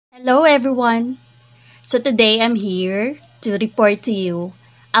Hello everyone! So today I'm here to report to you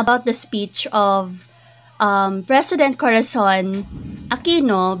about the speech of President Corazon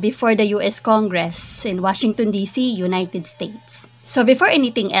Aquino before the US Congress in Washington, D.C., United States. So before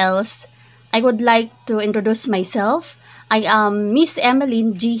anything else, I would like to introduce myself. I am Miss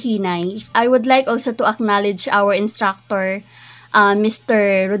Emeline G. Hinay. I would like also to acknowledge our instructor,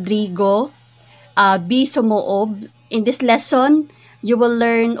 Mr. Rodrigo B. Sumoob. In this lesson, you will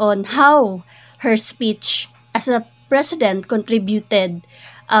learn on how her speech as a president contributed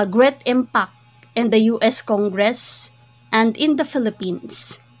a great impact in the U.S. Congress and in the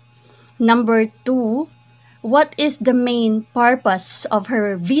Philippines. Number 2, what is the main purpose of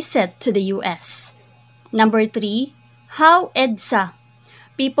her visit to the U.S.? Number 3, how EDSA,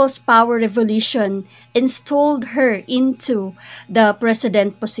 People's Power Revolution, installed her into the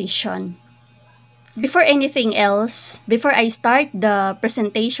president position. Before anything else, before I start the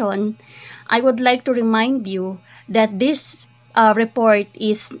presentation, I would like to remind you that this report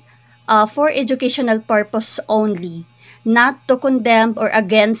is for educational purpose only, not to condemn or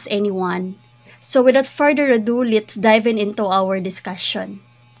against anyone. So without further ado, let's dive into our discussion.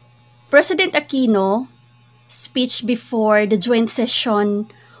 President Aquino speech before the joint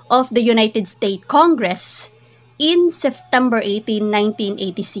session of the United States Congress in September 18,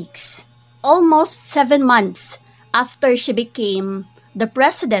 1986. Almost 7 months after she became the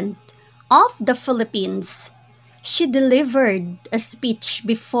president of the Philippines, she delivered a speech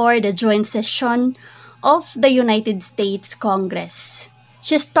before the joint session of the United States Congress.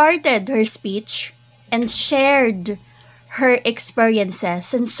 She started her speech and shared her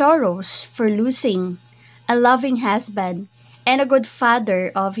experiences and sorrows for losing a loving husband and a good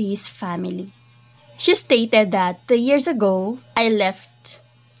father of his family. She stated that 3 years ago, I left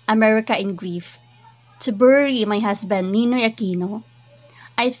America in grief to bury my husband Ninoy Aquino.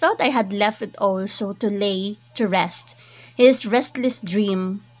 I thought I had left it also to lay to rest his restless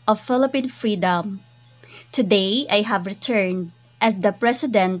dream of Philippine freedom. Today, I have returned as the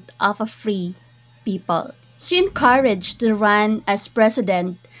president of a free people. She encouraged to run as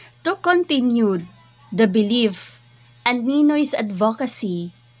president to continue the belief and Ninoy's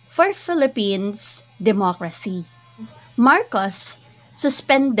advocacy for Philippines democracy. Marcos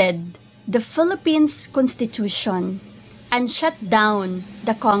suspended the Philippines Constitution and shut down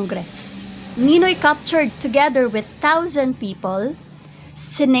the Congress. Ninoy captured together with 1,000 people,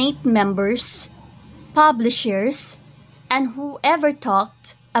 Senate members, publishers, and whoever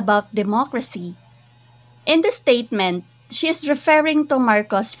talked about democracy. In the statement, she is referring to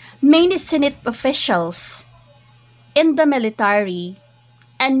Marcos' many Senate officials in the military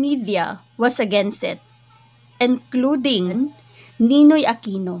and media was against it, including Ninoy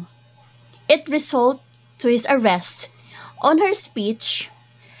Aquino. It resulted to his arrest. On her speech,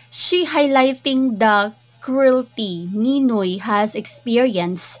 she highlighting the cruelty Ninoy has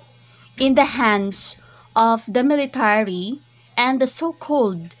experienced in the hands of the military and the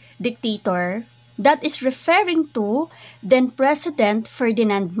so-called dictator that is referring to then President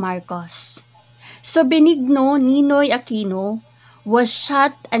Ferdinand Marcos. So Benigno Ninoy Aquino was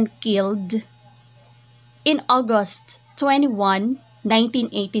shot and killed in August 21,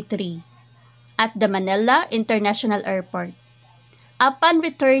 1983 at the Manila International Airport upon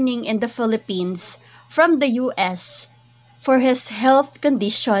returning in the Philippines from the US for his health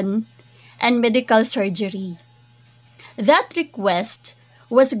condition and medical surgery. That request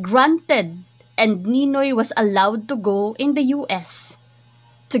was granted and Ninoy was allowed to go in the US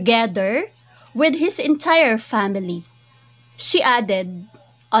together with his entire family. She added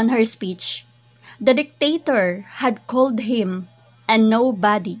on her speech, the dictator had called him and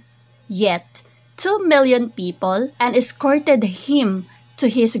nobody, yet 2 million people and escorted him to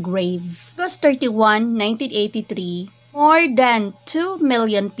his grave. August 31, 1983, more than 2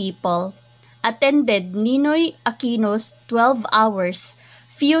 million people attended Ninoy Aquino's 12 hours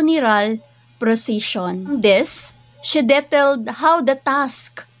funeral procession. This, she detailed how the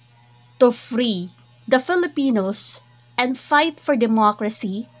task to free the Filipinos and fight for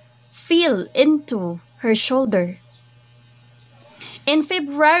democracy fell into her shoulder. In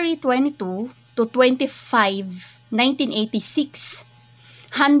February 22 to 25, 1986,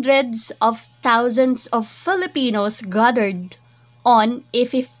 hundreds of thousands of Filipinos gathered on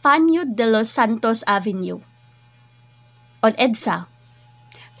Epifanio de los Santos Avenue on EDSA,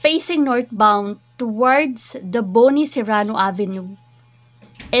 facing northbound towards the Boni Serrano Avenue,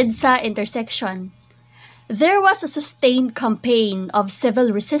 EDSA intersection. There was a sustained campaign of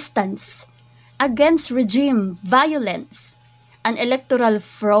civil resistance against regime violence and electoral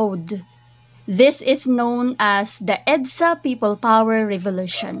fraud. This is known as the EDSA People Power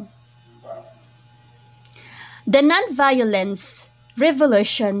Revolution. The nonviolence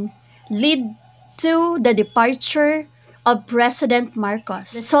revolution led to the departure of President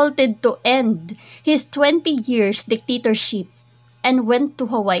Marcos, resulted to end his 20 years dictatorship and went to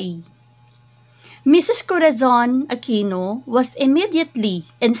Hawaii. Mrs. Corazon Aquino was immediately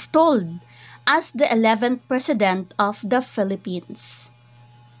installed as the 11th President of the Philippines.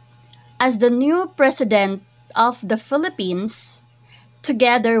 As the new President of the Philippines,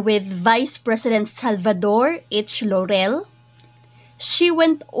 together with Vice President Salvador H. Laurel, she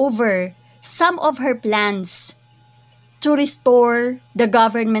went over some of her plans to restore the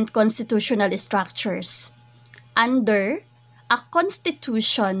government constitutional structures under a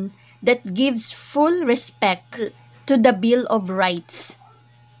constitution that gives full respect to the Bill of Rights,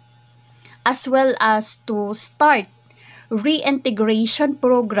 as well as to start reintegration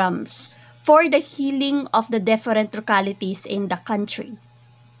programs for the healing of the different localities in the country.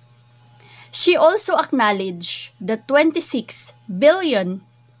 She also acknowledged the $26 billion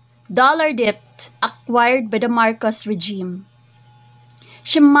debt acquired by the Marcos regime.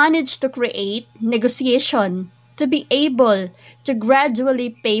 She managed to create negotiation to be able to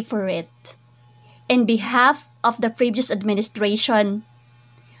gradually pay for it. In behalf of the previous administration,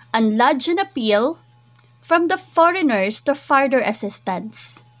 and lodged an appeal from the foreigners to further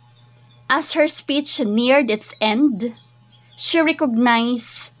assistance. As her speech neared its end, she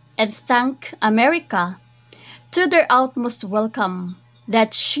recognized and thanked America to their utmost welcome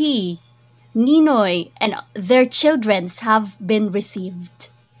that she, Ninoy, and their children have been received.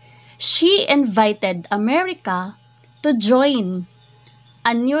 She invited America to join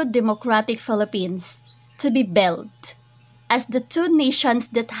a new democratic Philippines to be built as the two nations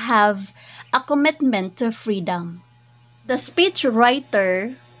that have a commitment to freedom. The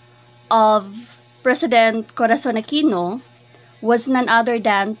speechwriter of President Corazon Aquino was none other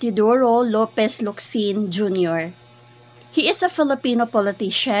than Teodoro Lopez Locsin Jr. He is a Filipino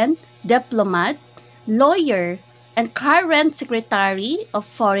politician, diplomat, lawyer, and current Secretary of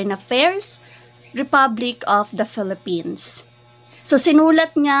Foreign Affairs, Republic of the Philippines. So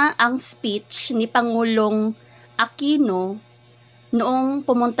sinulat niya ang speech ni Pangulong Aquino noong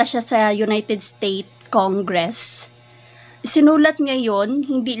pumunta siya sa United States Congress. Sinulat niya yon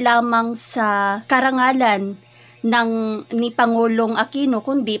hindi lamang sa karangalan ni Pangulong Aquino,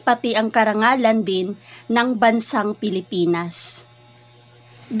 kundi pati ang karangalan din ng bansang Pilipinas.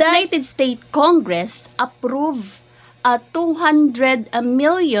 The United States Congress approved a $200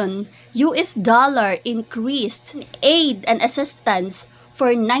 million increased aid and assistance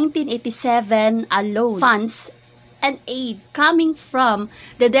for 1987 alone. Funds and aid coming from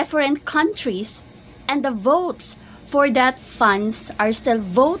the different countries, and the votes for that funds are still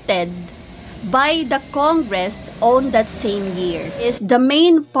voted by the Congress on that same year. Is the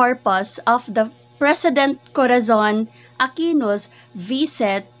main purpose of the President Corazon Aquino's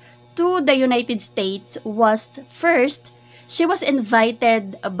visit to the United States was, first, she was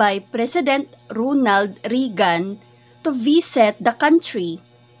invited by President Ronald Reagan to visit the country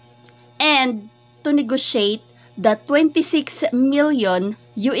and to negotiate the $26 million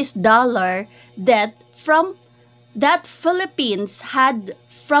debt from that Philippines had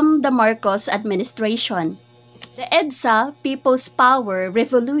from the Marcos administration. The EDSA People's Power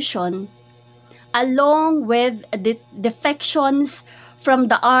Revolution, along with the defections from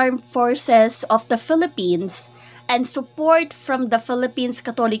the armed forces of the Philippines and support from the Philippines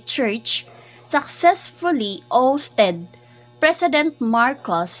Catholic Church, successfully ousted President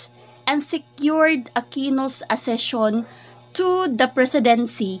Marcos and secured Aquino's accession to the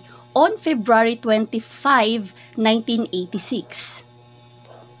presidency on February 25, 1986.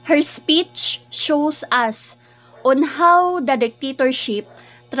 Her speech shows us on how the dictatorship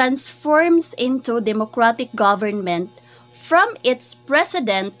transforms into democratic government from its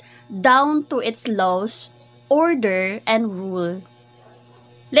president down to its laws, order, and rule.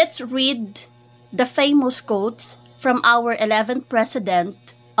 Let's read the famous quotes from our 11th President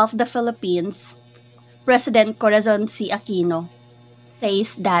of the Philippines, President Corazon C. Aquino.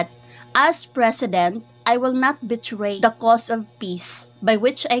 Says that, as President, I will not betray the cause of peace by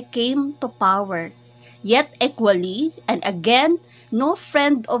which I came to power. Yet equally, and again, no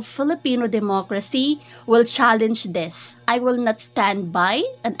friend of Filipino democracy will challenge this. I will not stand by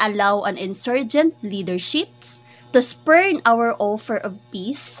and allow an insurgent leadership to spurn our offer of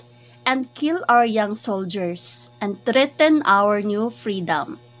peace and kill our young soldiers and threaten our new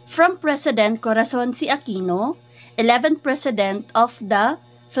freedom. From President Corazon C. Aquino, 11th President of the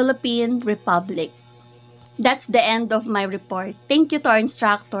Philippine Republic. That's the end of my report. Thank you to our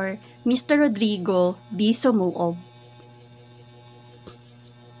instructor, Mr. Rodrigo B. Sumuob.